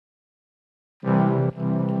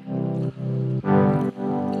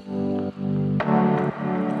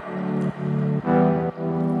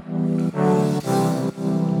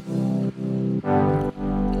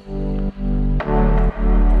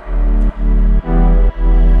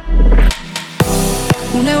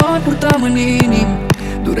aveam în inimi,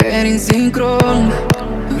 dureri în sincron,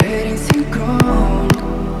 dureri în sincron.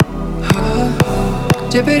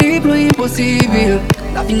 Ce periplu imposibil,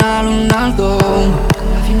 la final un alt om,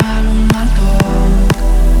 la final un alt om.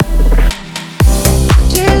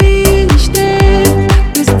 Ce liniște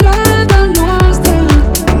pe strada noastră,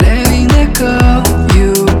 ne vindecăm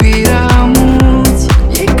iubirea mulți.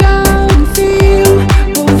 E ca un film,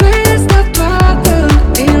 povestea toată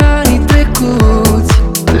din anii trecuți.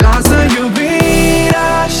 Lasă iubirea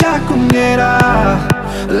așa cum era,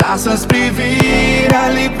 lasă-ți privirea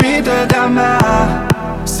lipită de-a mea.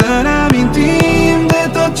 Să ne amintim de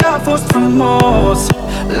tot ce-a fost frumos.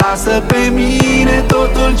 Lasă pe mine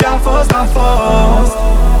totul ce-a fost, a fost.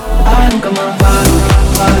 Aruncă-mă în valuri,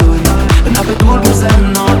 valuri, în ape tulburi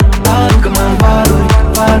semnot. Aruncă-mă în valuri,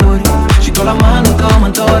 valuri, și tot la manul tău mă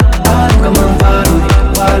întorc. Aruncă-mă în valuri,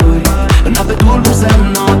 valuri, în ape tulburi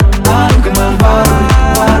semnot. Aruncă-mă în valuri,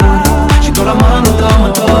 valuri, și tot la manul tău mă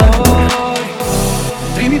întorc.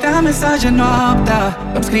 Trimiteam mesaje noaptea,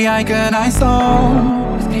 îmi scriai că n-ai somn,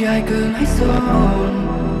 Scriai că n-ai somn.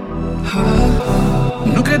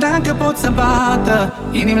 nu credeam că pot să bată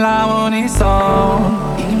inimi la unison.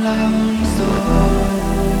 Inimi la unison.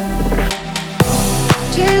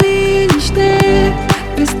 Ce liniște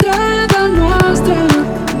pe strada noastră,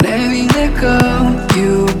 ne vindecăm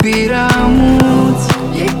iubirea mulți.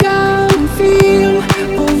 E ca un film,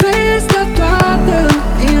 povestea toată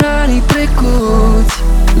din anii trecuți.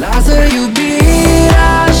 Lasă iubirea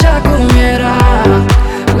așa cum era,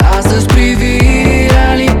 lasă-ți privirea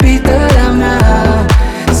lipită de-a mea.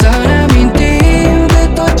 Să ne amintim de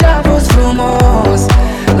tot ce-a fost frumos.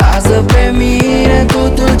 Lasă pe mine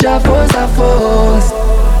totul ce-a fost, a fost.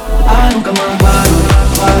 Aruncă-mă în valuri,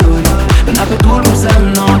 valuri, în ape tulburi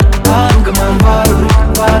semnot. Aruncă-mă în valuri,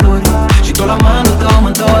 valuri, și tot la manul tău mă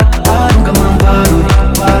întorc. Aruncă-mă în valuri,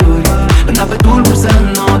 valuri, în ape tulburi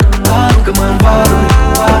semnot. Aruncă-mă în valuri,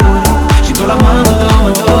 valuri, și tot la manul tău mă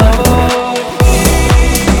întorc.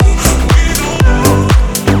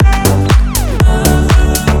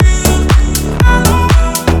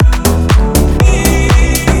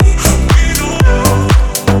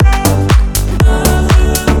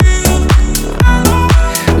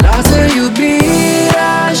 Lasă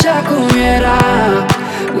iubirea așa cum era,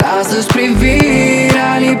 lasă-ți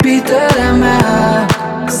privirea lipită de-a mea.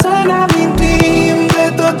 Să ne amintim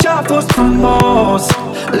de tot ce-a fost frumos.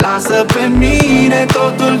 Lasă pe mine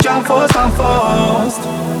totul ce-a fost, a fost.